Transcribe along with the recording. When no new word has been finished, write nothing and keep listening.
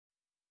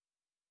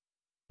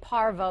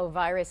Parvo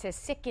virus has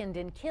sickened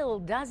and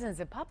killed dozens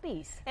of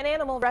puppies. And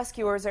animal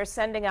rescuers are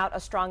sending out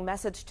a strong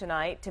message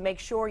tonight to make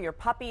sure your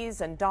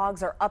puppies and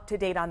dogs are up to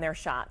date on their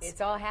shots.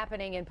 It's all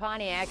happening in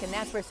Pontiac, and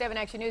that's where 7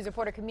 Action News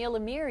reporter Camille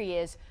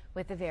Amiri is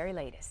with the very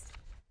latest.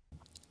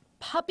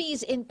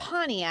 Puppies in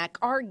Pontiac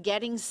are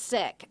getting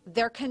sick.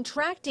 They're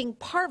contracting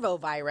Parvo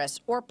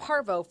virus, or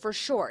Parvo for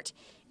short.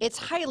 It's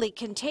highly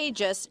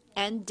contagious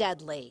and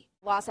deadly.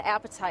 Loss of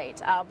appetite,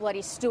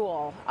 bloody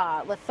stool,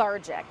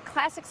 lethargic,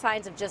 classic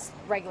signs of just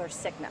regular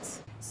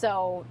sickness.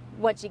 So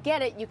once you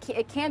get it,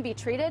 it can be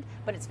treated,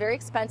 but it's very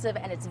expensive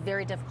and it's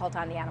very difficult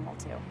on the animal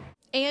too.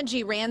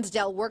 Angie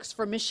Ransdell works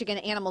for Michigan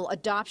Animal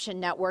Adoption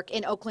Network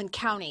in Oakland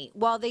County.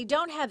 While they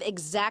don't have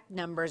exact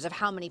numbers of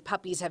how many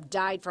puppies have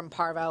died from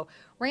Parvo,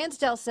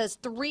 Ransdell says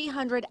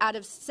 300 out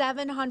of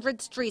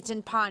 700 streets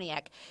in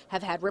Pontiac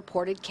have had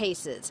reported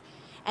cases.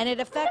 And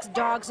it affects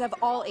dogs of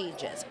all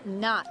ages,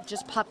 not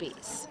just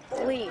puppies.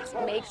 Please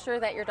make sure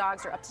that your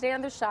dogs are up to date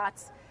on their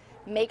shots.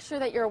 Make sure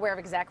that you're aware of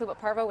exactly what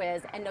Parvo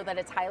is and know that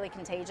it's highly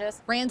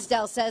contagious.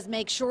 Ransdell says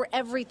make sure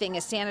everything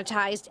is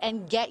sanitized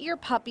and get your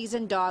puppies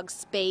and dogs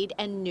spayed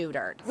and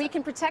neutered. We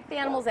can protect the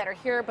animals that are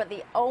here, but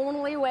the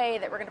only way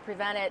that we're going to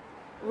prevent it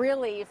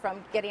really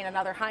from getting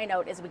another high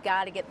note is we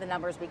got to get the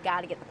numbers, we got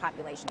to get the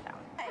population down.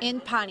 In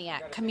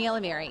Pontiac, Camille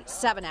Amiri,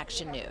 7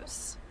 Action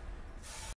News.